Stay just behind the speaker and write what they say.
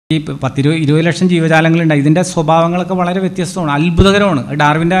ഈ 10-20 ലക്ഷം ജീവജാലങ്ങളുണ്ട്. ഇതിൻ്റെ സ്വഭാവങ്ങളൊക്കെ വളരെ വ്യത്യസ്തമാണ്, അത്ഭുതകരമാണ്.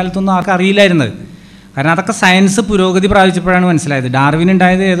 ഡാർവിൻ്റെ കാലത്തൊന്നും ആർക്കും അറിയില്ലായിരുന്നത്. കാരണം അതൊക്കെ സയൻസ് പുരോഗതി പ്രാപിച്ചപ്പോഴാണ് മനസ്സിലായത്. ഡാർവിൻ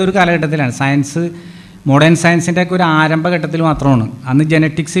ഉണ്ടായത് ഏതൊരു കാലഘട്ടത്തിലാണ്. സയൻസ്, മോഡേൺ സയൻസിൻ്റെ ഒക്കെ ഒരു ആരംഭഘട്ടത്തിൽ മാത്രമാണ്. അന്ന്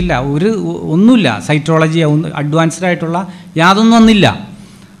ജനറ്റിക്സ് ഇല്ല, ഒന്നുമില്ല, സൈറ്റോളജി അഡ്വാൻസ്ഡ് ആയിട്ടുള്ള യാതൊന്നും അന്നില്ല.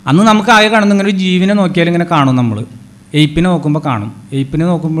 അന്ന് നമുക്ക് ആകെ കാണുന്ന ഇങ്ങനെ ഒരു ജീവനെ നോക്കിയാലും ഇങ്ങനെ കാണും. നമ്മൾ എയ്പ്പിനെ നോക്കുമ്പോൾ കാണും. എയ്പ്പിനെ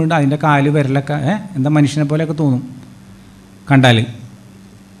നോക്കുമ്പോൾ അതിൻ്റെ കാല് വിരലൊക്കെ എന്താ മനുഷ്യനെ പോലെയൊക്കെ തോന്നും കണ്ടാൽ.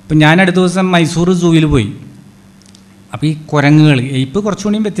 ഇപ്പം ഞാൻ അടുത്ത ദിവസം മൈസൂർ സൂവിൽ പോയി. അപ്പോൾ ഈ കുരങ്ങുകൾ, എയ്പ്പ്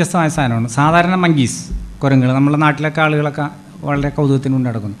കുറച്ചുകൂടിയും വ്യത്യസ്തമായ സാധനമാണ്. സാധാരണ മങ്കീസ്, കുരങ്ങുകൾ, നമ്മുടെ നാട്ടിലൊക്കെ ആളുകളൊക്കെ വളരെ കൗതുകത്തിന് കൊണ്ട്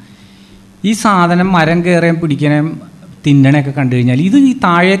നടക്കുന്നു. ഈ സാധനം മരം കയറാൻ പിടിക്കാനും തിന്നണയൊക്കെ കണ്ടു കഴിഞ്ഞാൽ ഇത് ഈ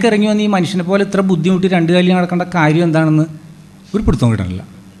താഴേക്ക് ഇറങ്ങി വന്ന് ഈ മനുഷ്യനെ പോലെ ഇത്ര ബുദ്ധിമുട്ടി 2 കാലിൽ നടക്കേണ്ട കാര്യം എന്താണെന്ന് ഒരു പിടുത്തം കിട്ടണില്ല.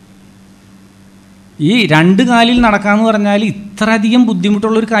 ഈ 2 കാലിൽ നടക്കാമെന്ന് പറഞ്ഞാൽ ഇത്രയധികം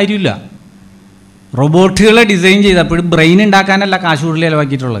ബുദ്ധിമുട്ടുള്ളൊരു കാര്യമില്ല. റോബോട്ടുകളെ ഡിസൈൻ ചെയ്തപ്പോഴും ബ്രെയിൻ ഉണ്ടാക്കാനല്ല കാശ് കൂടുതൽ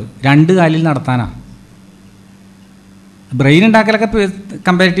ചിലവാക്കിയിട്ടുള്ളത്, 2 കാലിൽ നടത്താനാണ്. Brain ഉണ്ടാക്കലൊക്കെ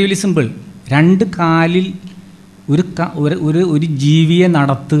comparatively simple. 2 കാലിൽ ഒരു ജീവിയെ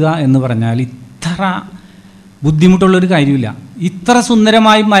നടത്തുക എന്ന് പറഞ്ഞാൽ ഇത്ര ബുദ്ധിമുട്ടുള്ളൊരു കാര്യമില്ല. ഇത്ര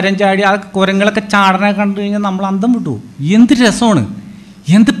സുന്ദരമായി മരം ചാടി ആ കുരങ്ങളൊക്കെ ചാടനെ കണ്ടു കഴിഞ്ഞാൽ നമ്മൾ അന്തം വിട്ടു. എന്ത് രസമാണ്,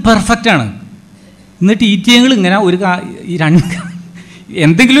 എന്ത് പെർഫെക്റ്റാണ്. എന്നിട്ട് ഈറ്റിയങ്ങൾ ഇങ്ങനെ ഈ 2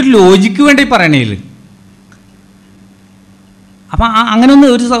 എന്തെങ്കിലും ഒരു ലോജിക്ക് വേണ്ടി പറയണേൽ. അപ്പം അങ്ങനെയൊന്നും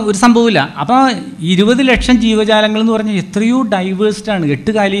ഒരു സംഭവമില്ല. അപ്പോൾ 20 ലക്ഷം ജീവജാലങ്ങൾ എന്ന് പറഞ്ഞാൽ എത്രയോ ഡൈവേഴ്സ്ഡാണ്.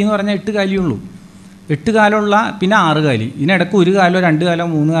 8 കാലി എന്ന് പറഞ്ഞാൽ 8 കാലിയുള്ളൂ. 8 കാലുള്ള, പിന്നെ 6 കാലി, ഇതിനിടയ്ക്ക് 1 കാലോ 2 കാലോ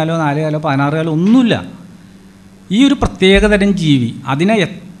 3 കാലോ 4 കാലോ 16 കാലോ ഒന്നുമില്ല. ഈ ഒരു പ്രത്യേകതരം ജീവി, അതിനെ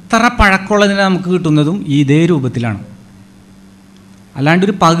എത്ര പഴക്കമുള്ളതിനെ നമുക്ക് കിട്ടുന്നതും ഇതേ രൂപത്തിലാണ്. അല്ലാണ്ട്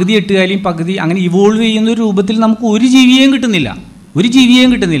ഒരു പകുതി 8 കാലിയും പകുതി അങ്ങനെ ഇവോൾവ് ചെയ്യുന്ന ഒരു രൂപത്തിൽ നമുക്ക് ഒരു ജീവിയെയും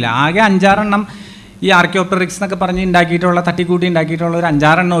കിട്ടുന്നില്ല. ആകെ 5-6 എണ്ണം ഈ ആർക്കിയോപ്റ്ററിക്സ് എന്നൊക്കെ പറഞ്ഞ് തട്ടിക്കൂട്ടി ഉണ്ടാക്കിയിട്ടുള്ള ഒരു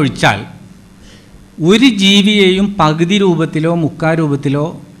 5-6 എണ്ണം ഒഴിച്ചാൽ ഒരു ജീവിയെയും പകുതി രൂപത്തിലോ 3/4 രൂപത്തിലോ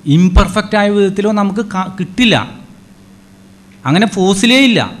ഇംപെർഫെക്റ്റായ വിധത്തിലോ നമുക്ക് കിട്ടില്ല. അങ്ങനെ ഫോസിലേ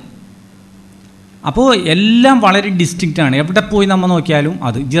ഇല്ല. അപ്പോൾ എല്ലാം വളരെ ഡിസ്റ്റിങ്ക്റ്റാണ്. എവിടെ പോയി നമ്മൾ നോക്കിയാലും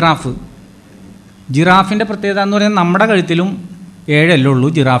അത് ജിറാഫിൻ്റെ പ്രത്യേകത എന്ന് പറയുന്നത് നമ്മുടെ കഴുത്തിലും 7 എല്ലുള്ളൂ,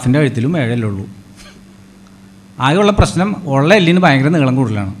 ജിറാഫിൻ്റെ കഴുത്തിലും 7 എല്ലുള്ളൂ. ആകെയുള്ള പ്രശ്നം ഉള്ള എല്ലിന് ഭയങ്കര നീളം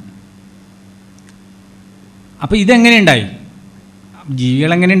കൂടുതലാണ്. അപ്പോൾ ഇതെങ്ങനെ ഉണ്ടായി, ജീവികൾ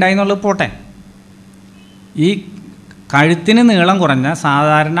എങ്ങനെ ഉണ്ടായി എന്നുള്ളത് പോട്ടെ. ഈ കഴുത്തിന് നീളം കുറഞ്ഞ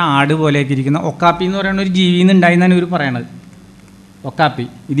സാധാരണ ആട് പോലെയൊക്കെ ഇരിക്കുന്ന ഒക്കാപ്പി എന്ന് പറയുന്ന ഒരു ജീവിയിൽ നിന്ന് ഉണ്ടായിന്നാണ് ഇവർ പറയണത്. ഒക്കാപ്പി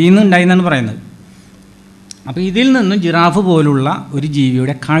ഇതിൽ നിന്ന് ഉണ്ടായിന്നാണ് പറയുന്നത്. അപ്പോൾ ഇതിൽ നിന്നും ജിറാഫ് പോലുള്ള ഒരു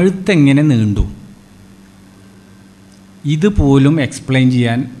ജീവിയുടെ കഴുത്തെങ്ങനെ നീണ്ടു, ഇതുപോലും എക്സ്പ്ലെയിൻ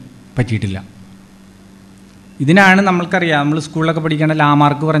ചെയ്യാൻ പറ്റിയിട്ടില്ല. ഇതിനാണ് നമ്മൾക്കറിയാം, നമ്മൾ സ്കൂളിലൊക്കെ പഠിക്കേണ്ട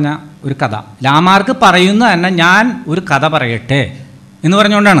ലാമാർക്ക് പറഞ്ഞ ഒരു കഥ. ലാമാർക്ക് പറയുന്നത് തന്നെ ഞാൻ ഒരു കഥ പറയട്ടെ എന്ന്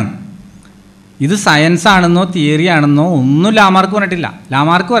പറഞ്ഞുകൊണ്ടാണ്. ഇത് സയൻസ് ആണെന്നോ തിയറി ആണെന്നോ ഒന്നും ലാമാർക്ക് പറഞ്ഞിട്ടില്ല.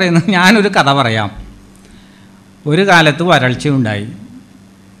 ലാമാർക്ക് പറയുന്നത് ഞാനൊരു കഥ പറയാം. ഒരു കാലത്ത് വരൾച്ച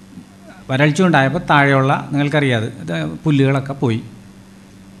ഉണ്ടായപ്പോൾ താഴെയുള്ള, നിങ്ങൾക്കറിയാതെ, പുല്ലുകളൊക്കെ പോയി,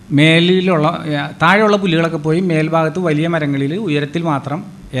 താഴെയുള്ള പുല്ലുകളൊക്കെ പോയി, മേൽഭാഗത്ത് വലിയ മരങ്ങളിൽ ഉയരത്തിൽ മാത്രം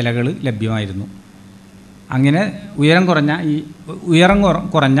ഇലകൾ ലഭ്യമായിരുന്നു. അങ്ങനെ ഉയരം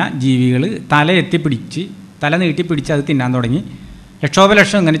കുറഞ്ഞ ജീവികൾ തല നീട്ടി പിടിച്ച് അത് തിന്നാൻ തുടങ്ങി.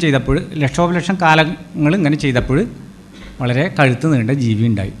 ലക്ഷോപലക്ഷം കാലങ്ങൾ ഇങ്ങനെ ചെയ്തപ്പോൾ വളരെ കഴുത്ത് നീണ്ട ജീവി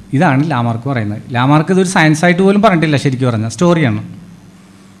ഉണ്ടായി. ഇതാണ് ലാമാർക്ക് പറയുന്നത്. ലാമാർക്ക് ഇതൊരു സയൻസായിട്ട് പോലും പറഞ്ഞിട്ടില്ല, ശരിക്കും പറഞ്ഞാൽ സ്റ്റോറിയാണ്.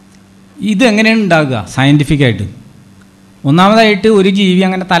 ഇതെങ്ങനെയാണ് ഉണ്ടാകുക സയൻറ്റിഫിക്കായിട്ട്? ഒന്നാമതായിട്ട് ഒരു ജീവി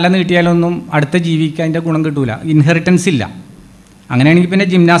അങ്ങനെ തല നീട്ടിയാലൊന്നും അടുത്ത ജീവിക്ക് അതിൻ്റെ ഗുണം കിട്ടൂല, ഇൻഹെറിറ്റൻസ് ഇല്ല. അങ്ങനെയാണെങ്കിൽ പിന്നെ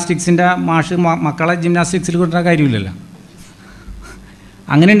ജിംനാസ്റ്റിക്സിൻ്റെ മക്കളെ ജിംനാസ്റ്റിക്സിൽ കിട്ടുന്ന കാര്യമില്ലല്ലോ.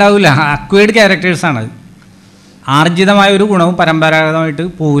 അങ്ങനെ ഉണ്ടാവില്ല. അക്വയർഡ് ക്യാരക്ടേഴ്സാണ്. ആർജിതമായ ഒരു ഗുണവും പരമ്പരാഗതമായിട്ട്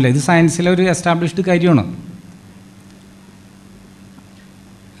പോകില്ല. ഇത് സയൻസിലെ ഒരു എസ്റ്റാബ്ലിഷ്ഡ് കാര്യമാണ്.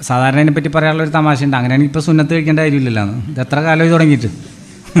 സാധാരണ ഇതിനെപ്പറ്റി പറയാനുള്ളൊരു തമാശയുണ്ട്. അങ്ങനെയാണെങ്കിൽ ഇപ്പോൾ സുന്നത്ത് കഴിക്കേണ്ട കാര്യമില്ലല്ലോ. ഇത് എത്ര കാലമായി തുടങ്ങിയിട്ട്.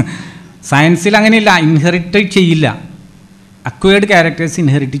 സയൻസിൽ അങ്ങനെയില്ല, ഇൻഹെറിറ്റ് ചെയ്യില്ല. അക്വയർഡ് ക്യാരക്ടേഴ്സ്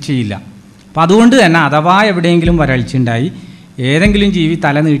ഇൻഹെറിറ്റ് ചെയ്യില്ല. അപ്പോൾ അതുകൊണ്ട് തന്നെ അഥവാ എവിടെയെങ്കിലും വരൾച്ച ഉണ്ടായി ഏതെങ്കിലും ജീവി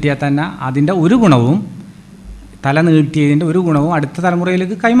തല നീട്ടിയാൽ തന്നെ അതിൻ്റെ ഒരു ഗുണവും, തല നീട്ടിയതിൻ്റെ ഒരു ഗുണവും അടുത്ത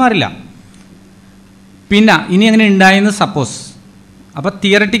തലമുറയിലേക്ക് കൈമാറില്ല. പിന്നെ ഇനി അങ്ങനെ ഉണ്ടായെന്ന് സപ്പോസ്, അപ്പോൾ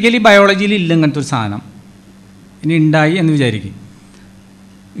തിയററ്റിക്കലി ബയോളജിയിൽ ഇല്ല ഇങ്ങനത്തെ ഒരു സാധനം. ഇനി ഉണ്ടായി എന്ന് വിചാരിക്കും.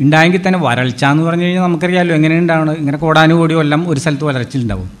 ഉണ്ടായെങ്കിൽ തന്നെ വരൾച്ച എന്ന് പറഞ്ഞു കഴിഞ്ഞാൽ നമുക്കറിയാമല്ലോ എങ്ങനെ ഉണ്ടാവണം. ഇങ്ങനെ കോടാനുകോടി കൊല്ലം ഒരു സ്ഥലത്ത്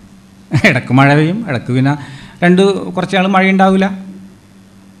വരൾച്ചയുണ്ടാവും. ഇടയ്ക്ക് മഴ പെയ്യും, ഇടയ്ക്ക് പിന്നെ കുറച്ച് നാൾ മഴ ഉണ്ടാവില്ല.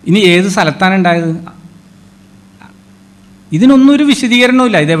 ഇനി ഏത് സ്ഥലത്താണ് ഉണ്ടായത്? ഇതിനൊന്നും ഒരു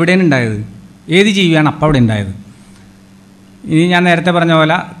വിശദീകരണമില്ല. ഇതെവിടെയാണ് ഉണ്ടായത്, ഏത് ജീവിയാണ് അപ്പം അവിടെ ഉണ്ടായത്? ഇനി ഞാൻ നേരത്തെ പറഞ്ഞ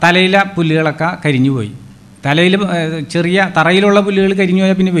പോലെ തലയിലെ പുല്ലുകളൊക്കെ കരിഞ്ഞു പോയി. തലയിൽ ചെറിയ തറയിലുള്ള പുല്ലുകൾ കരിഞ്ഞു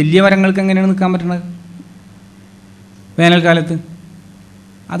പോയാൽ പിന്നെ വലിയ മരങ്ങൾക്ക് എങ്ങനെയാണ് നിൽക്കാൻ പറ്റുന്നത് വേനൽക്കാലത്ത്?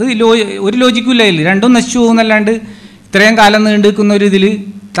 അത് ഒരു ലോജിക്കും ഇല്ല. രണ്ടും നശിച്ചു പോകുന്നല്ലാണ്ട് ഇത്രയും കാലം നീണ്ടു നിൽക്കുന്ന ഒരു ഇതിൽ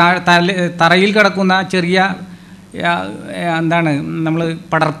തറയിൽ കിടക്കുന്ന ചെറിയ എന്താണ് നമ്മൾ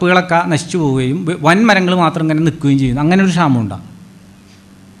പടർപ്പുകളൊക്കെ നശിച്ചു പോവുകയും വൻ മരങ്ങൾ മാത്രം ഇങ്ങനെ നിൽക്കുകയും ചെയ്യുന്നു. അങ്ങനെ ഒരു ക്ഷാമമുണ്ടോ?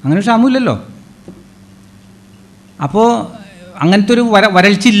 അങ്ങനെ ഒരു ക്ഷാമമില്ലല്ലോ. അപ്പോൾ അങ്ങനത്തെ ഒരു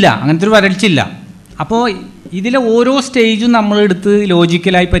വരൾച്ചയില്ല. അപ്പോൾ ഇതിലെ ഓരോ സ്റ്റേജും നമ്മളെടുത്ത്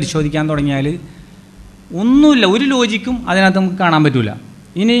ലോജിക്കലായി പരിശോധിക്കാൻ തുടങ്ങിയാൽ ഒന്നുമില്ല, ഒരു ലോജിക്കും അതിനകത്ത് നമുക്ക് കാണാൻ പറ്റില്ല.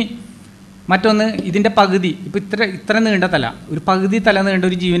 ഇനി മറ്റൊന്ന്, ഇതിൻ്റെ പകുതി, ഇപ്പോൾ ഇത്ര നീണ്ട തല, ഒരു പകുതി തല നീണ്ട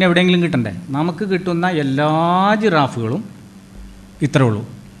ഒരു ജീവൻ എവിടെയെങ്കിലും കിട്ടണ്ടേ? നമുക്ക് കിട്ടുന്ന എല്ലാ ജിറാഫുകളും ഇത്രേ ഉള്ളൂ.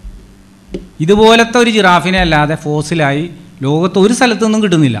 ഇതുപോലത്തെ ഒരു ജിറാഫിനെ അല്ലാതെ ഫോസിലായി ലോകത്ത് ഒരു സ്ഥലത്തു നിന്നും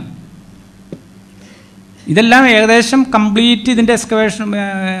കിട്ടുന്നില്ല. ഇതെല്ലാം ഏകദേശം കംപ്ലീറ്റ് ഇതിൻ്റെ എക്സ്കവേഷൻ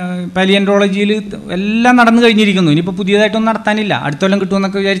പാലിയൻറ്റോളജിയിൽ എല്ലാം നടന്നു കഴിഞ്ഞിരിക്കുന്നു. ഇനിയിപ്പോൾ പുതിയതായിട്ടൊന്നും നടത്താനില്ല. അടുത്ത കൊല്ലം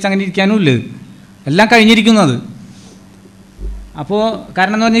കിട്ടുമെന്നൊക്കെ വിചാരിച്ച് അങ്ങനെ ഇരിക്കാനും ഇല്ല, എല്ലാം കഴിഞ്ഞിരിക്കുന്നത്. അപ്പോൾ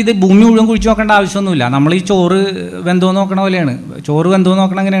കാരണം എന്ന് പറഞ്ഞാൽ ഇത് ഭൂമി മുഴുവൻ കുഴിച്ച് നോക്കേണ്ട ആവശ്യമൊന്നുമില്ല. നമ്മൾ ഈ ചോറ് വെന്തോ നോക്കണ പോലെയാണ്. ചോറ് വെന്തോ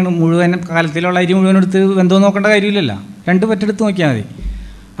നോക്കണം എങ്ങനെയാണ്? മുഴുവൻ കാലത്തിലുള്ള അരി മുഴുവൻ എടുത്ത് വെന്തോ നോക്കേണ്ട കാര്യമില്ലല്ലോ, 2 പറ്റെടുത്ത് നോക്കിയാൽ മതി.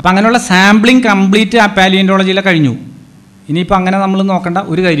 അപ്പോൾ അങ്ങനെയുള്ള സാമ്പിളിങ് കംപ്ലീറ്റ് ആ പാലിയൻറ്റോളജിയിലെ കഴിഞ്ഞു. ഇനിയിപ്പോൾ അങ്ങനെ നമ്മൾ നോക്കേണ്ട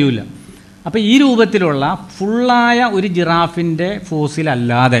ഒരു കാര്യമില്ല. അപ്പോൾ ഈ രൂപത്തിലുള്ള ഫുള്ളായ ഒരു ജിറാഫിൻ്റെ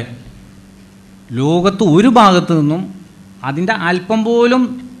ഫോസിലല്ലാതെ ലോകത്ത് ഒരു ഭാഗത്തു നിന്നും അതിൻ്റെ അല്പം പോലും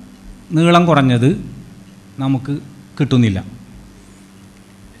നീളം കുറഞ്ഞത് നമുക്ക് കിട്ടുന്നില്ല.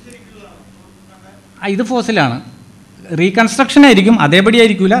 ഇത് ഫോസിലാണ്. റീകൺസ്ട്രക്ഷൻ ആയിരിക്കും, അതേപടി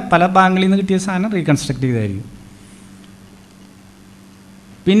ആയിരിക്കില്ല. പല ഭാഗങ്ങളിൽ നിന്ന് കിട്ടിയ സാധനം റീകൺസ്ട്രക്ട് ചെയ്തായിരിക്കും.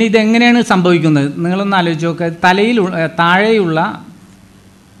 പിന്നെ ഇതെങ്ങനെയാണ് സംഭവിക്കുന്നത്? നിങ്ങളൊന്ന് ആലോചിച്ച് നോക്കുക. താഴെയുള്ള,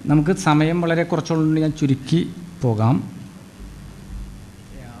 നമുക്ക് സമയം വളരെ കുറച്ചുകൊണ്ട് ഞാൻ ചുരുക്കി പോകാം.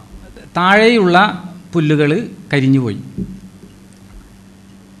 താഴെയുള്ള പുല്ലുകൾ കരിഞ്ഞുപോയി.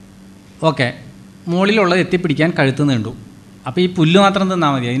 ഓക്കെ, മുകളിലുള്ളത് എത്തിപ്പിടിക്കാൻ കഴുത്ത് നീണ്ടു. അപ്പോൾ ഈ പുല്ല് മാത്രം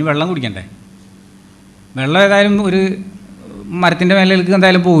തിന്നാൽ മതി, അതിന് വെള്ളം കുടിക്കണ്ടേ? വെള്ളം ഏതായാലും ഒരു മരത്തിൻ്റെ മേലേക്ക്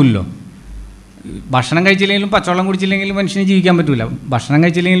എന്തായാലും പോകില്ലല്ലോ. ഭക്ഷണം കഴിച്ചില്ലെങ്കിലും പച്ചവെള്ളം കുടിച്ചില്ലെങ്കിലും മനുഷ്യന് ജീവിക്കാൻ പറ്റില്ല. ഭക്ഷണം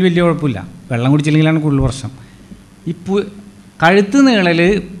കഴിച്ചില്ലെങ്കിൽ വലിയ കുഴപ്പമില്ല, വെള്ളം കുടിച്ചില്ലെങ്കിലാണ് കൂടുതൽ പ്രശ്നം. ഈ കഴുത്ത് നീളൽ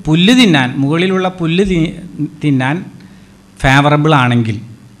പുല്ല് തിന്നാൻ, മുകളിലുള്ള പുല്ല് തിന്നാൻ ഫേവറബിൾ ആണെങ്കിൽ,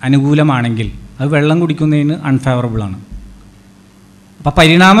 അനുകൂലമാണെങ്കിൽ, അത് വെള്ളം കുടിക്കുന്നതിന് അൺഫേവറബിളാണ്. അപ്പോൾ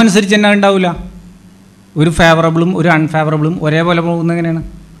പരിണാമം അനുസരിച്ച് തന്നെ ഉണ്ടാവില്ല. ഒരു ഫേവറബിളും ഒരു അൺഫേവറബിളും ഒരേപോലെ പോകുന്നത് എങ്ങനെയാണ്?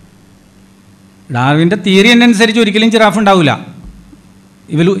 ഡാർവിൻ്റെ തിയറി അനുസരിച്ച് ഒരിക്കലും ജിറാഫ് ഉണ്ടാവില്ല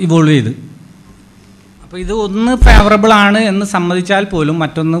ഇവോൾവ് ചെയ്ത്. അപ്പോൾ ഇത് ഒന്ന് ഫേവറബിൾ ആണ് എന്ന് സമ്മതിച്ചാൽ പോലും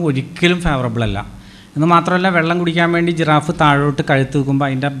മറ്റൊന്ന് ഒരിക്കലും ഫേവറബിൾ അല്ല. എന്ന് മാത്രമല്ല, വെള്ളം കുടിക്കാൻ വേണ്ടി ജിറാഫ് താഴോട്ട് കഴുത്ത് വെക്കുമ്പോൾ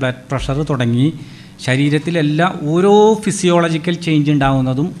അതിൻ്റെ ബ്ലഡ് പ്രഷർ തുടങ്ങി ശരീരത്തിലെല്ലാ ഓരോ ഫിസിയോളജിക്കൽ ചേഞ്ച്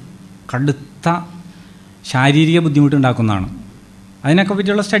ഉണ്ടാകുന്നതും കടുത്ത ശാരീരിക ബുദ്ധിമുട്ടുണ്ടാക്കുന്നതാണ്. അതിനൊക്കെ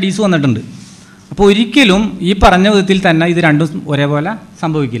പറ്റിയുള്ള സ്റ്റഡീസ് വന്നിട്ടുണ്ട്. അപ്പോൾ ഒരിക്കലും ഈ പറഞ്ഞ വിധത്തിൽ തന്നെ ഇത് രണ്ടും ഒരേപോലെ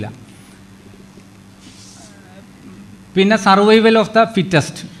സംഭവിക്കില്ല. പിന്നെ സർവൈവൽ ഓഫ് ദ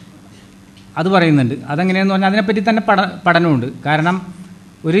ഫിറ്റസ്റ്റ് അത് പറയുന്നുണ്ട്. അതെങ്ങനെയാണെന്ന് പറഞ്ഞാൽ അതിനെപ്പറ്റി തന്നെ പഠനമുണ്ട്. കാരണം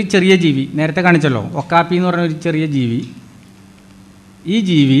ഒരു ചെറിയ ജീവി, നേരത്തെ കാണിച്ചല്ലോ, ഒക്കാപ്പി എന്ന് പറഞ്ഞ ഒരു ചെറിയ ജീവി, ഈ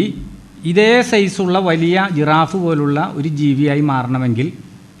ജീവി ഇതേ സൈസുള്ള വലിയ ജിറാഫ് പോലുള്ള ഒരു ജീവിയായി മാറണമെങ്കിൽ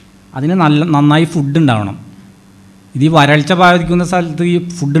അതിന് നന്നായി ഫുഡ് ഉണ്ടാവണം. ഇത് ഈ വരൾച്ച ബാധിക്കുന്ന സ്ഥലത്ത് ഈ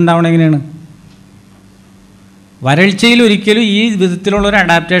ഫുഡ് ഉണ്ടാവണം എങ്ങനെയാണ്? വരൾച്ചയിൽ ഒരിക്കലും ഈ വിധത്തിലുള്ളൊരു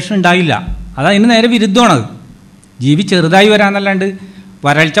അഡാപ്റ്റേഷൻ ഉണ്ടായില്ല. അതതിന് നേരെ വിരുദ്ധമാണത്. ജീവി ചെറുതായി വരാമെന്നല്ലാണ്ട്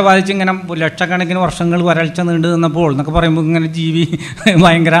വരൾച്ച ബാധിച്ച് ഇങ്ങനെ ലക്ഷക്കണക്കിന് വർഷങ്ങൾ വരൾച്ച നീണ്ടു നിന്നപ്പോൾ എന്നൊക്കെ പറയുമ്പോൾ ഇങ്ങനെ ജീവി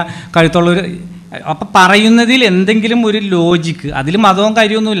ഭയങ്കര കഴുത്തുള്ളൊരു, അപ്പം പറയുന്നതിൽ എന്തെങ്കിലും ഒരു ലോജിക്ക്, അതിൽ മതവും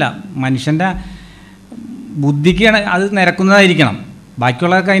കാര്യമൊന്നുമില്ല, മനുഷ്യൻ്റെ ബുദ്ധിക്ക് അത് നിരക്കുന്നതായിരിക്കണം,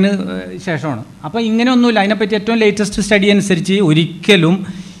 ബാക്കിയുള്ളതൊക്കെ അതിന് ശേഷമാണ്. അപ്പോൾ ഇങ്ങനെയൊന്നുമില്ല. അതിനെപ്പറ്റി ഏറ്റവും ലേറ്റസ്റ്റ് സ്റ്റഡി അനുസരിച്ച് ഒരിക്കലും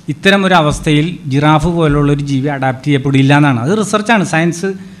ഇത്തരം ഒരു അവസ്ഥയിൽ ജിറാഫ് പോലുള്ളൊരു ജീവി അഡാപ്റ്റ് ചെയ്യപ്പെടില്ല എന്നാണ്. അത് റിസർച്ചാണ്,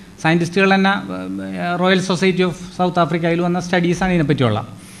 സയൻറ്റിസ്റ്റുകൾ തന്നെ, റോയൽ സൊസൈറ്റി ഓഫ് സൗത്ത് ആഫ്രിക്കയിൽ വന്ന സ്റ്റഡീസാണ് ഇതിനെപ്പറ്റിയുള്ള.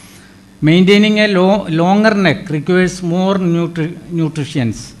 Maintaining A longer neck requires more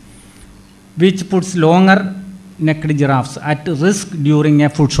nutritions which puts longer necked giraffes at risk during A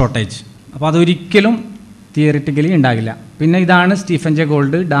food shortage. അപ്പോൾ അതൊരിക്കലും തിയറിറ്റിക്കലി ഉണ്ടാകില്ല. പിന്നെ ഇതാണ് സ്റ്റീഫൻ ജെ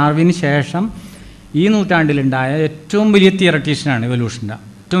ഗോൾഡ്, ഡാർവിന് ശേഷം ഈ നൂറ്റാണ്ടിലുണ്ടായ ഏറ്റവും വലിയ തിയറട്ടീഷ്യനാണ്, എവല്യൂഷൻ്റെ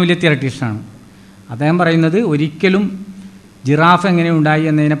ഏറ്റവും വലിയ തിയറട്ടീഷ്യനാണ്. അദ്ദേഹം പറയുന്നത് ഒരിക്കലും ജിറാഫ് എങ്ങനെ ഉണ്ടായി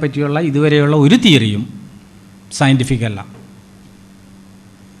എന്നതിനെ പറ്റിയുള്ള ഇതുവരെയുള്ള ഒരു തിയറിയും സയൻറ്റിഫിക് അല്ല.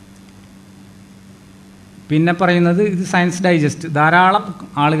 പിന്നെ പറയുന്നത് ഇത് സയൻസ് ഡൈജസ്റ്റ്, ധാരാളം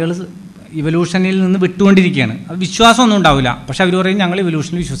ആളുകൾ ഇവല്യൂഷനിൽ നിന്ന് വിട്ടുകൊണ്ടിരിക്കുകയാണ്. അത് വിശ്വാസമൊന്നും ഉണ്ടാവില്ല, പക്ഷേ അവർ പറയും ഞങ്ങൾ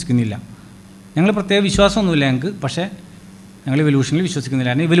ഇവല്യൂഷനിൽ വിശ്വസിക്കുന്നില്ല, ഞങ്ങൾ പ്രത്യേക വിശ്വാസമൊന്നുമില്ല ഞങ്ങൾക്ക്, പക്ഷേ ഞങ്ങൾ ഇവല്യൂഷനിൽ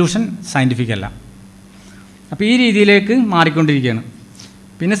വിശ്വസിക്കുന്നില്ല. കാരണം ഇവല്യൂഷൻ സയൻറ്റിഫിക് അല്ല. അപ്പോൾ ഈ രീതിയിലേക്ക് മാറിക്കൊണ്ടിരിക്കുകയാണ്.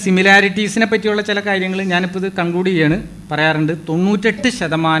 പിന്നെ സിമിലാരിറ്റീസിനെ പറ്റിയുള്ള ചില കാര്യങ്ങൾ ഞാനിപ്പോൾ ഇത് കൺക്ലൂഡ് ചെയ്യാണ് പറയാറുണ്ട്.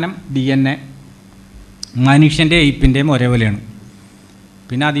 98% DNA മനുഷ്യൻ്റെ എയ്പ്പിൻ്റെയും ഒരേപോലെയാണ്.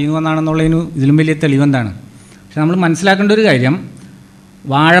 പിന്നെ അതിൽ നിന്ന് വന്നാണെന്നുള്ളതിന് ഇതിലും വലിയ തെളിവെന്താണ്? പക്ഷെ നമ്മൾ മനസ്സിലാക്കേണ്ട ഒരു കാര്യം,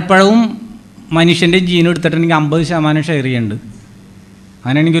 വാഴപ്പഴവും മനുഷ്യൻ്റെ ജീനും എടുത്തിട്ടുണ്ടെങ്കിൽ 50% ഷെയർ ചെയ്യുന്നുണ്ട്.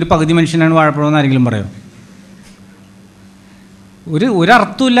 അങ്ങനെയാണെങ്കിൽ ഒരു പകുതി മനുഷ്യനാണ് വാഴപ്പഴം എന്ന് ആരെങ്കിലും പറയോ?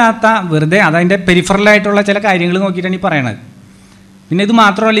 ഒരർത്ഥമില്ലാത്ത വെറുതെ അതതിൻ്റെ പെരിഫറലായിട്ടുള്ള ചില കാര്യങ്ങൾ നോക്കിയിട്ടാണ് ഈ പറയണത്. പിന്നെ ഇത്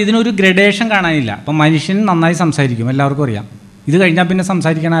മാത്രമല്ല, ഇതിനൊരു ഗ്രഡേഷൻ കാണാനില്ല. അപ്പം മനുഷ്യൻ നന്നായി സംസാരിക്കും, എല്ലാവർക്കും അറിയാം. ഇത് കഴിഞ്ഞാൽ പിന്നെ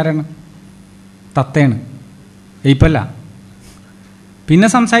സംസാരിക്കാൻ ആരാണ്? തത്തയാണ്, എയ്പ്പല്ല. പിന്നെ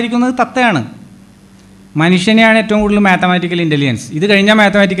സംസാരിക്കുന്നത് തത്തയാണ്. മനുഷ്യനെയാണ് ഏറ്റവും കൂടുതൽ മാത്തമാറ്റിക്കൽ ഇൻ്റലിജൻസ്. ഇത് കഴിഞ്ഞാൽ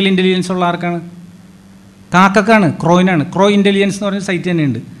മാത്തമാറ്റിക്കൽ ഇൻ്റലിജൻസ് ഉള്ള ആർക്കാണ്? കാക്കക്കാണ്, ക്രോയിനാണ്. ക്രോ ഇൻ്റലിജൻസ് എന്ന് പറഞ്ഞ സൈറ്റ്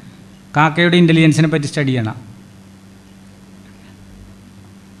തന്നെയുണ്ട്. കാക്കയുടെ ഇൻ്റലിജൻസിനെ പറ്റി സ്റ്റഡി ചെയ്യണം.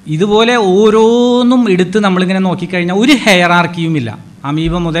 ഇതുപോലെ ഓരോന്നും എടുത്ത് നമ്മളിങ്ങനെ നോക്കിക്കഴിഞ്ഞാൽ ഒരു ഹെയറാർക്കിയും ഇല്ല.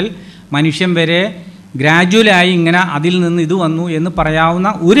 അമീബ മുതൽ മനുഷ്യൻ വരെ ഗ്രാജുവലായി ഇങ്ങനെ അതിൽ നിന്ന് ഇത് വന്നു എന്ന് പറയാവുന്ന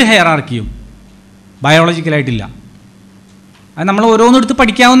ഒരു ഹെയറാർക്കിയും ബയോളജിക്കലായിട്ടില്ല. അത് നമ്മൾ ഓരോന്നെടുത്ത്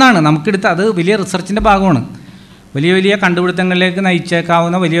പഠിക്കാവുന്നതാണ്. നമുക്കെടുത്ത് അത് വലിയ റിസർച്ചിൻ്റെ ഭാഗമാണ്. വലിയ വലിയ കണ്ടുപിടുത്തങ്ങളിലേക്ക്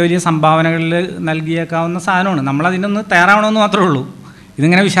നയിച്ചേക്കാവുന്ന, വലിയ വലിയ സംഭാവനകളിൽ നൽകിയേക്കാവുന്ന സാധനമാണ്. നമ്മളതിനൊന്ന് തയ്യാറാവണമെന്ന് മാത്രമേ ഉള്ളൂ.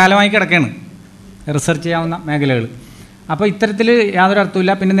 ഇതിങ്ങനെ വിശാലമായി കിടക്കുകയാണ് റിസർച്ച് ചെയ്യാവുന്ന മേഖലകൾ. അപ്പോൾ ഇത്തരത്തിൽ യാതൊരു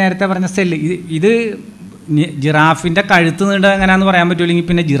അർത്ഥമില്ല. പിന്നെ നേരത്തെ പറഞ്ഞ സെല്ല്, ഇത് ജിറാഫിൻ്റെ കഴുത്ത് നീണ്ട എങ്ങനെയാണെന്ന് പറയാൻ പറ്റില്ലെങ്കിൽ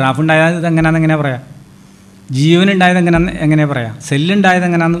പിന്നെ ജിറാഫ് ഉണ്ടായത് എങ്ങനെയാണെന്ന് എങ്ങനെ പറയാം? ജീവനുണ്ടായത് എങ്ങനെ പറയാം? സെല്ലുണ്ടായത്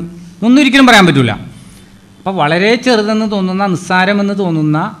എങ്ങനെയാണെന്ന് ഒന്നും ഒരിക്കലും പറയാൻ പറ്റില്ല. അപ്പോൾ വളരെ ചെറുതെന്ന് തോന്നുന്ന, നിസ്സാരമെന്ന്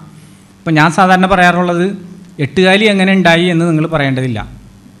തോന്നുന്ന, ഇപ്പം ഞാൻ സാധാരണ പറയാറുള്ളത് 8 കാലി എങ്ങനെ ഉണ്ടായി എന്ന് നിങ്ങൾ പറയേണ്ടതില്ല.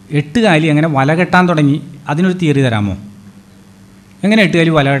 8 കാലി എങ്ങനെ വല കെട്ടാൻ തുടങ്ങി, അതിനൊരു തിയറി തരാമോ? എങ്ങനെ 8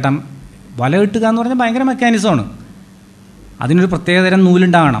 കാലി വല കെട്ടാം? വല കെട്ടുക എന്ന് പറഞ്ഞാൽ ഭയങ്കര മെക്കാനിസമാണ്. അതിനൊരു പ്രത്യേകതരം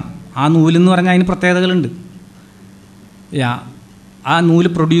നൂലുണ്ടാകണം. ആ നൂലെന്ന് പറഞ്ഞാൽ അതിന് പ്രത്യേകതകളുണ്ട്. ആ നൂല്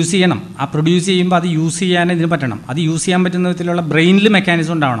പ്രൊഡ്യൂസ് ചെയ്യണം. ആ പ്രൊഡ്യൂസ് ചെയ്യുമ്പോൾ അത് യൂസ് ചെയ്യാൻ ഇതിന് പറ്റണം. അത് യൂസ് ചെയ്യാൻ പറ്റുന്ന വിധത്തിലുള്ള ബ്രെയിനിൽ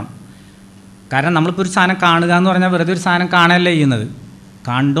മെക്കാനിസം ഉണ്ടാവണം. കാരണം നമ്മളിപ്പോൾ ഒരു സാധനം കാണുക എന്ന് പറഞ്ഞാൽ വെറുതെ ഒരു സാധനം കാണാനല്ല ചെയ്യുന്നത്.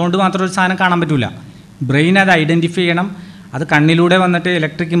 കണ്ടുകൊണ്ട് മാത്രം ഒരു സാധനം കാണാൻ പറ്റില്ല. ബ്രെയിൻ അത് ഐഡൻറ്റിഫൈ ചെയ്യണം. അത് കണ്ണിലൂടെ വന്നിട്ട്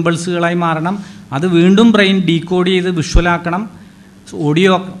ഇലക്ട്രിക് ഇമ്പൾസുകളായി മാറണം. അത് വീണ്ടും ബ്രെയിൻ ഡീകോഡ് ചെയ്ത് വിഷ്വലാക്കണം,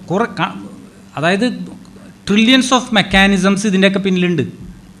 ഓഡിയോ, അതായത് ട്രില്യൺസ് ഓഫ് മെക്കാനിസംസ് ഇതിൻ്റെയൊക്കെ പിന്നിലുണ്ട്.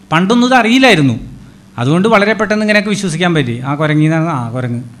 പണ്ടൊന്നും ഇത് അറിയില്ലായിരുന്നു. അതുകൊണ്ട് വളരെ പെട്ടെന്ന് ഇങ്ങനെയൊക്കെ വിശ്വസിക്കാൻ പറ്റി. ആ കുരങ്ങിന്നാണ്, ആ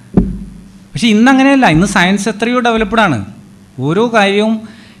കുരങ്ങ്. പക്ഷേ ഇന്നങ്ങനെയല്ല. ഇന്ന് സയൻസ് എത്രയോ ഡെവലപ്ഡാണ്. ഓരോ കാര്യവും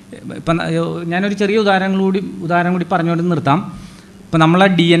ഇപ്പം ഞാനൊരു ചെറിയ ഉദാഹരണം കൂടി പറഞ്ഞുകൊണ്ട് നിർത്താം. ഇപ്പം നമ്മളെ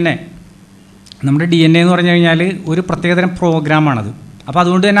നമ്മുടെ ഡി എൻ എ എന്ന് പറഞ്ഞു കഴിഞ്ഞാൽ ഒരു പ്രത്യേകതരം പ്രോഗ്രാമാണത്. അപ്പോൾ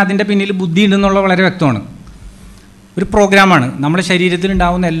അതുകൊണ്ട് തന്നെ അതിൻ്റെ പിന്നിൽ ബുദ്ധി ഉണ്ടെന്നുള്ള വളരെ വ്യക്തമാണ്. ഒരു പ്രോഗ്രാമാണ്. നമ്മുടെ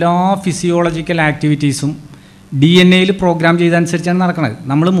ശരീരത്തിലുണ്ടാകുന്ന എല്ലാ ഫിസിയോളജിക്കൽ ആക്ടിവിറ്റീസും ഡി എൻ എയിൽ പ്രോഗ്രാം ചെയ്തനുസരിച്ചാണ് നടക്കുന്നത്.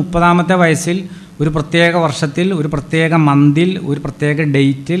 നമ്മൾ 30ാമത്തെ വയസ്സിൽ ഒരു പ്രത്യേക വർഷത്തിൽ, ഒരു പ്രത്യേക മന്തിൽ, ഒരു പ്രത്യേക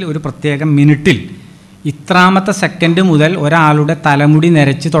ഡേറ്റിൽ, ഒരു പ്രത്യേക മിനിറ്റിൽ, ഇത്രാമത്തെ സെക്കൻഡ് മുതൽ ഒരാളുടെ തലമുടി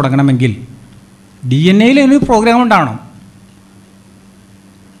നരച്ച് തുടങ്ങണമെങ്കിൽ ഡി എൻ എയിൽ അതിനൊരു പ്രോഗ്രാം ഉണ്ടാവണം.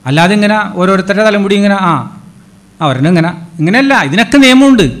 അല്ലാതെ ഇങ്ങനെ ഓരോരുത്തരുടെ തലമുടി ഇങ്ങനെ ഇങ്ങനെയല്ല. ഇതിനൊക്കെ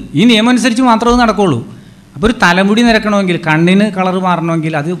നിയമമുണ്ട്. ഈ നിയമം അനുസരിച്ച് മാത്രമേ അത് നടക്കുകയുള്ളൂ. അപ്പോൾ ഒരു തലമുടി നിരക്കണമെങ്കിൽ, കണ്ണിന് കളർ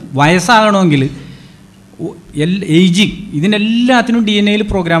മാറണമെങ്കിൽ, അത് വയസ്സാകണമെങ്കിൽ, ഏജിങ്, ഇതിനെല്ലാത്തിനും ഡി എൻ എയിൽ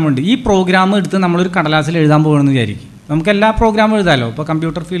പ്രോഗ്രാമുണ്ട്. ഈ പ്രോഗ്രാം എടുത്ത് നമ്മളൊരു കടലാസിൽ എഴുതാൻ പോകണമെന്ന് വിചാരിക്കും. നമുക്ക് എല്ലാ പ്രോഗ്രാമും എഴുതാമല്ലോ. ഇപ്പോൾ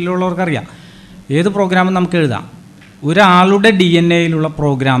കമ്പ്യൂട്ടർ ഫീൽഡിലുള്ളവർക്കറിയാം, ഏത് പ്രോഗ്രാമും നമുക്ക് എഴുതാം. ഒരാളുടെ ഡി എൻ എയിലുള്ള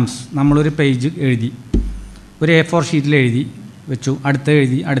പ്രോഗ്രാംസ് നമ്മളൊരു പേജ് എഴുതി, ഒരു A4 ഷീറ്റിൽ എഴുതി വെച്ചു, അടുത്ത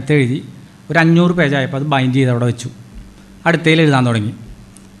എഴുതി ഒരു 500 പേജായപ്പോൾ അത് ബൈൻഡ് ചെയ്ത് അവിടെ വെച്ചു. അടുത്തതിൽ എഴുതാൻ തുടങ്ങി.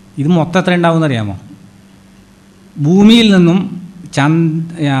 ഇത് മൊത്തം എത്ര ഉണ്ടാവുമെന്ന് അറിയാമോ? ഭൂമിയിൽ നിന്നും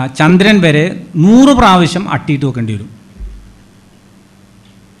ചന്ദ്രൻ വരെ 100 പ്രാവശ്യം അട്ടിയിട്ട് വെക്കേണ്ടി വരും.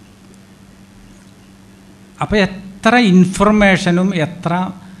 അപ്പോൾ എത്ര ഇൻഫർമേഷനും എത്ര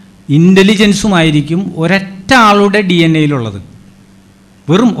ഇൻ്റലിജൻസുമായിരിക്കും ഒരൊറ്റ ആളുടെ ഡി എൻ എയിലുള്ളത്,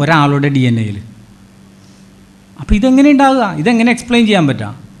 വെറും ഒരാളുടെ ഡി എൻ എയിൽ. അപ്പോൾ ഇതെങ്ങനെ ഉണ്ടാവുക? ഇതെങ്ങനെ എക്സ്പ്ലെയിൻ ചെയ്യാൻ പറ്റുക?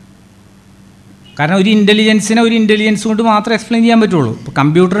 കാരണം ഒരു ഇൻ്റലിജൻസിനെ ഒരു ഇൻ്റലിജൻസ് കൊണ്ട് മാത്രമേ എക്സ്പ്ലെയിൻ ചെയ്യാൻ പറ്റുള്ളൂ. ഇപ്പോൾ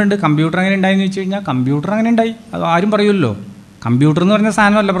കമ്പ്യൂട്ടർ ഉണ്ട്. കമ്പ്യൂട്ടർ എങ്ങനെ ഉണ്ടായെന്ന് വെച്ച് കഴിഞ്ഞാൽ കമ്പ്യൂട്ടർ അങ്ങനെ ഉണ്ടായി, അത് ആരും പറയുമല്ലോ. കമ്പ്യൂട്ടർ എന്ന് പറഞ്ഞ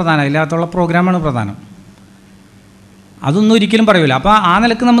സാധനമല്ല പ്രധാനം, അതിനകത്തുള്ള പ്രോഗ്രാമാണ് പ്രധാനം. അതൊന്നും ഒരിക്കലും പറയൂല. അപ്പോൾ ആ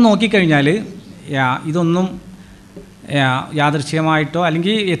നിലക്ക് നമ്മൾ നോക്കിക്കഴിഞ്ഞാൽ ഇതൊന്നും യാദൃശ്ചികമായിട്ടോ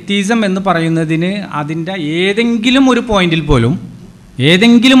അല്ലെങ്കിൽ എത്തീസം എന്ന് പറയുന്നതിന് അതിൻ്റെ ഏതെങ്കിലും ഒരു പോയിന്റിൽ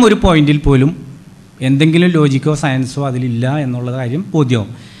പോലും എന്തെങ്കിലും ലോജിക്കോ സയൻസോ അതിലില്ല എന്നുള്ള കാര്യം ബോധ്യവും.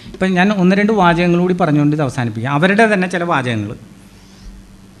 ഇപ്പം ഞാൻ 1-2 വാചകങ്ങൾ കൂടി പറഞ്ഞുകൊണ്ട് ഇത് അവസാനിപ്പിക്കാം. അവരുടെ തന്നെ ചില വാചകങ്ങൾ.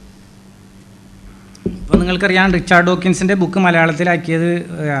 ഇപ്പോൾ നിങ്ങൾക്കറിയാം, റിച്ചാർഡ് ഡോക്കിൻസിൻ്റെ ബുക്ക് മലയാളത്തിലാക്കിയത്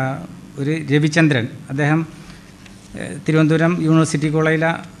ഒരു രവിചന്ദ്രൻ, അദ്ദേഹം തിരുവനന്തപുരം യൂണിവേഴ്സിറ്റി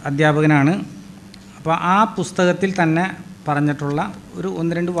കോളേജിലെ അധ്യാപകനാണ്. അപ്പോൾ ആ പുസ്തകത്തിൽ തന്നെ പറഞ്ഞിട്ടുള്ള ഒരു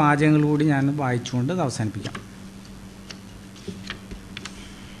 1-2 വാചകങ്ങൾ കൂടി ഞാൻ വായിച്ചുകൊണ്ട് ഇത് അവസാനിപ്പിക്കാം.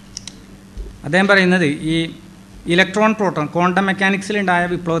 അദ്ദേഹം പറയുന്നത് ഈ ഇലക്ട്രോൺ പ്രോട്ടോൺ ക്വാണ്ടം മെക്കാനിക്സിലുണ്ടായ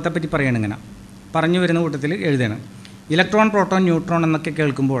വിപ്ലവത്തെപ്പറ്റി പറയണം. ഇങ്ങനെ പറഞ്ഞു വരുന്ന കൂട്ടത്തിൽ എഴുതണം. ഇലക്ട്രോൺ പ്രോട്ടോൺ ന്യൂട്രോൺ എന്നൊക്കെ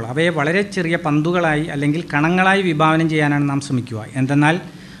കേൾക്കുമ്പോൾ അവയെ വളരെ ചെറിയ പന്തുകളായി അല്ലെങ്കിൽ കണങ്ങളായി വിഭാവനം ചെയ്യാനാണ് നാം ശ്രമിക്കുക. എന്തെന്നാൽ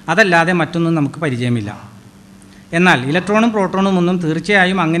അതല്ലാതെ മറ്റൊന്നും നമുക്ക് പരിചയമില്ല. എന്നാൽ ഇലക്ട്രോണും പ്രോട്ടോണും ഒന്നും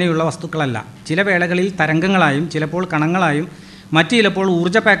തീർച്ചയായും അങ്ങനെയുള്ള വസ്തുക്കളല്ല. ചില വേളകളിൽ തരംഗങ്ങളായും ചിലപ്പോൾ കണങ്ങളായും മറ്റു ചിലപ്പോൾ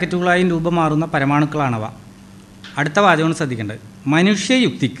ഊർജ്ജ പാക്കറ്റുകളായും രൂപമാറുന്ന പരമാണുക്കളാണവ. അടുത്ത വാചകം ശ്രദ്ധിക്കേണ്ടത്.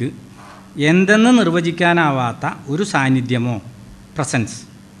 മനുഷ്യയുക്തിക്ക് എന്തെന്ന് നിർവചിക്കാനാവാത്ത ഒരു സാന്നിധ്യമോ പ്രസൻസ്,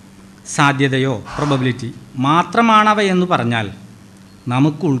 സാധ്യതയോ പ്രോബബിലിറ്റി മാത്രമാണവ എന്ന് പറഞ്ഞാൽ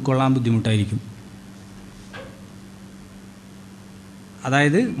നമുക്ക് ഉൾക്കൊള്ളാൻ ബുദ്ധിമുട്ടായിരിക്കും.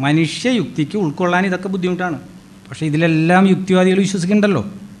 അതായത് മനുഷ്യയുക്തിക്ക് ഉൾക്കൊള്ളാൻ ഇതൊക്കെ ബുദ്ധിമുട്ടാണ്. പക്ഷേ ഇതിലെല്ലാം യുക്തിവാദികൾ വിശ്വസിക്കുന്നുണ്ടല്ലോ.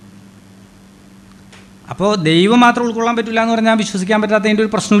 അപ്പോൾ ദൈവം മാത്രം ഉൾക്കൊള്ളാൻ പറ്റില്ല എന്ന് പറഞ്ഞാൽ വിശ്വസിക്കാൻ പറ്റാത്തതിൻ്റെ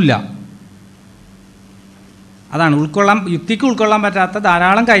ഒരു പ്രശ്നമില്ല. അതാണ് യുക്തിക്ക് ഉൾക്കൊള്ളാൻ പറ്റാത്ത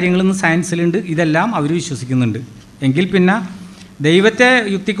ധാരാളം കാര്യങ്ങൾ ഇന്ന് സയൻസിലുണ്ട്. ഇതെല്ലാം അവർ വിശ്വസിക്കുന്നുണ്ട്. എങ്കിൽ പിന്നെ ദൈവത്തെ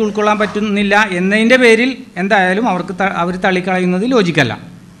യുക്തിക്ക് ഉൾക്കൊള്ളാൻ പറ്റുന്നില്ല എന്നതിൻ്റെ പേരിൽ എന്തായാലും അവർ തള്ളിക്കളയുന്നത് ലോജിക്കല്ല.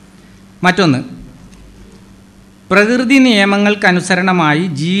 മറ്റൊന്ന്, പ്രകൃതി നിയമങ്ങൾക്കനുസരണമായി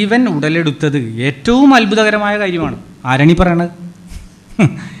ജീവൻ ഉടലെടുത്തത് ഏറ്റവും അത്ഭുതകരമായ കാര്യമാണ്. ആരാണീ പറയണത്?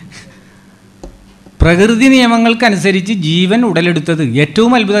 പ്രകൃതി നിയമങ്ങൾക്കനുസരിച്ച് ജീവൻ ഉടലെടുത്തത്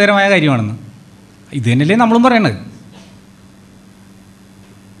ഏറ്റവും അത്ഭുതകരമായ കാര്യമാണെന്ന് ഇത് തന്നെയല്ലേ നമ്മളും പറയണത്.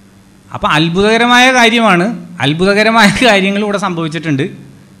 അപ്പം അത്ഭുതകരമായ കാര്യമാണ്. അത്ഭുതകരമായ കാര്യങ്ങൾ ഇവിടെ സംഭവിച്ചിട്ടുണ്ട്.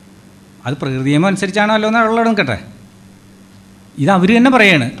 അത് പ്രകൃതി നിയമം അനുസരിച്ചാണോ അല്ലോ എന്നുള്ളത് നിൽക്കട്ടെ. ഇത് അവർ തന്നെ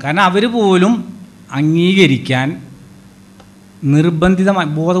പറയാണ്. കാരണം അവർ പോലും അംഗീകരിക്കാൻ നിർബന്ധിതമായി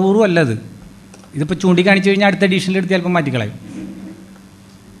ബോധപൂർവം അല്ലത്. ഇതിപ്പോൾ ചൂണ്ടിക്കാണിച്ചു കഴിഞ്ഞാൽ അടുത്ത എഡീഷനിൽ എടുത്ത് ചിലപ്പോൾ മാറ്റിക്കളയും.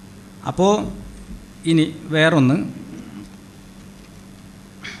 അപ്പോൾ ഇനി വേറൊന്ന്,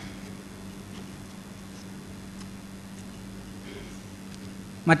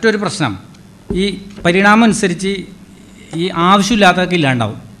 മറ്റൊരു പ്രശ്നം, ഈ പരിണാമം അനുസരിച്ച് ഈ ആവശ്യമില്ലാത്തതൊക്കെ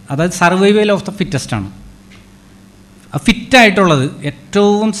ഇല്ലാണ്ടാവും. അതായത് സർവൈവൽ ഓഫ് ദ ഫിറ്റസ്റ്റാണ്. ഫിറ്റായിട്ടുള്ളത്,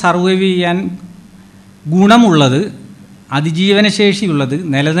 ഏറ്റവും സർവൈവ് ചെയ്യാൻ ഗുണമുള്ളത്, അതിജീവനശേഷിയുള്ളത്,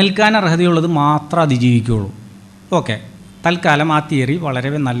 നിലനിൽക്കാൻ അർഹതയുള്ളത് മാത്രം അതിജീവിക്കുകയുള്ളൂ. ഓക്കെ, തൽക്കാലം ആ തിയറി വളരെ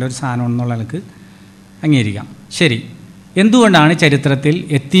നല്ലൊരു സാധനമാണെന്നുള്ള നിലക്ക് അംഗീകരിക്കാം. ശരി, എന്തുകൊണ്ടാണ് ചരിത്രത്തിൽ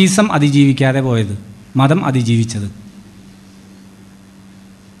എത്തീസം അതിജീവിക്കാതെ പോയത്, മതം അതിജീവിച്ചത്?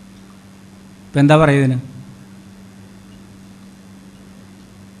 ഇപ്പം എന്താ പറയുന്നതിന്?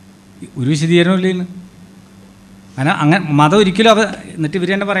 ഒരു വിശദീകരണമില്ല ഇന്ന്. കാരണം അങ്ങനെ മതം ഒരിക്കലും എന്നിട്ട് ഇവർ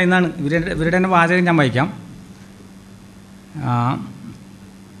തന്നെ പറയുന്നതാണ്. ഇവരുടെ തന്നെ വാചകം ഞാൻ വായിക്കാം.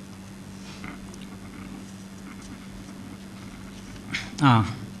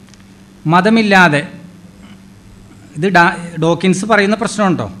 മതമില്ലാതെ, ഇത് ഡോക്കിൻസ് പറയുന്ന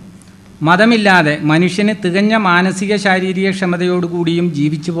പ്രശ്നമുണ്ടോ? മതമില്ലാതെ മനുഷ്യന് തികഞ്ഞ മാനസിക ശാരീരിക ക്ഷമതയോടുകൂടിയും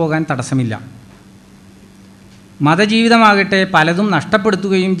ജീവിച്ചു പോകാൻ തടസ്സമില്ല. മതജീവിതമാകട്ടെ പലതും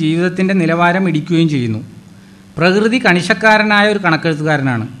നഷ്ടപ്പെടുത്തുകയും ജീവിതത്തിൻ്റെ നിലവാരം ഇടിക്കുകയും ചെയ്യുന്നു. പ്രകൃതി കണിശക്കാരനായ ഒരു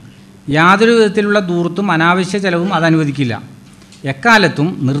കണക്കെഴുത്തുകാരനാണ്. യാതൊരു വിധത്തിലുള്ള ധൂർത്തും അനാവശ്യ ചെലവും അതനുവദിക്കില്ല. എക്കാലത്തും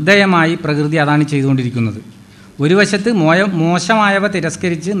നിർദ്ദയമായി പ്രകൃതി അതാണ് ചെയ്തുകൊണ്ടിരിക്കുന്നത്. ഒരു വശത്ത് മോശമായവ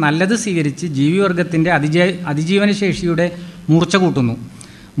തിരസ്കരിച്ച് നല്ലത് സ്വീകരിച്ച് ജീവിവർഗത്തിൻ്റെ അതിജീവനശേഷിയുടെ മൂർച്ച കൂട്ടുന്നു.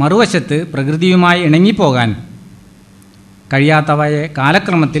 മറുവശത്ത് പ്രകൃതിയുമായി ഇണങ്ങിപ്പോകാൻ കഴിയാത്തവയെ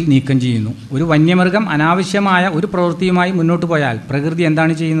കാലക്രമത്തിൽ നീക്കം ചെയ്യുന്നു. ഒരു വന്യമൃഗം അനാവശ്യമായ ഒരു പ്രവൃത്തിയുമായി മുന്നോട്ട് പോയാൽ പ്രകൃതി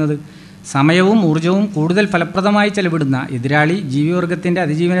എന്താണ് ചെയ്യുന്നത്? സമയവും ഊർജ്ജവും കൂടുതൽ ഫലപ്രദമായി ചെലവിടുന്ന എതിരാളി ജീവിവർഗത്തിൻ്റെ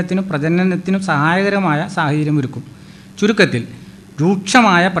അതിജീവനത്തിനും പ്രജനനത്തിനും സഹായകരമായ സാഹചര്യം ഒരുക്കും. ചുരുക്കത്തിൽ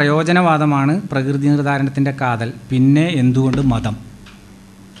രൂക്ഷമായ പ്രയോജനവാദമാണ് പ്രകൃതി നിർദ്ധാരണത്തിൻ്റെ കാതൽ. പിന്നെ എന്തുകൊണ്ട് മതം?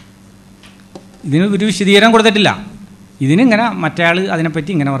 ഇതിന് ഒരു വിശദീകരണം കൊടുത്തിട്ടില്ല. ഇതിനിങ്ങനെ മറ്റേയാൾ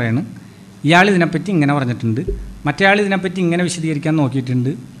അതിനെപ്പറ്റി ഇങ്ങനെ പറയാണ്, ഇയാൾ ഇതിനെപ്പറ്റി ഇങ്ങനെ പറഞ്ഞിട്ടുണ്ട്, മറ്റേയാൾ ഇതിനെപ്പറ്റി ഇങ്ങനെ വിശദീകരിക്കാൻ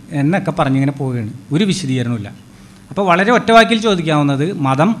നോക്കിയിട്ടുണ്ട് എന്നൊക്കെ പറഞ്ഞിങ്ങനെ പോവുകയാണ്. ഒരു വിശദീകരണമില്ല. അപ്പോൾ വളരെ ഒറ്റവാക്കിൽ ചോദിക്കാവുന്നത്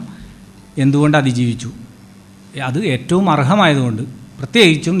മതം എന്തുകൊണ്ട് അതിജീവിച്ചു? അത് ഏറ്റവും അർഹമായതുകൊണ്ട്.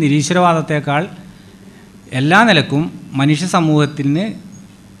 പ്രത്യേകിച്ചും നിരീശ്വരവാദത്തേക്കാൾ എല്ലാ നിലക്കും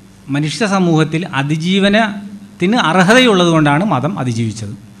മനുഷ്യ സമൂഹത്തിൽ അതിജീവനത്തിന് അർഹതയുള്ളത് കൊണ്ടാണ് മതം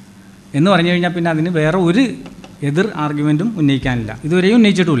അതിജീവിച്ചത് എന്ന് പറഞ്ഞു കഴിഞ്ഞാൽ പിന്നെ അതിന് വേറെ ഒരു എതിർ ആർഗ്യുമെൻറ്റും ഉന്നയിക്കാനില്ല. ഇതുവരെയും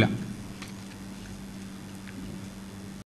ഉന്നയിച്ചിട്ടുമില്ല.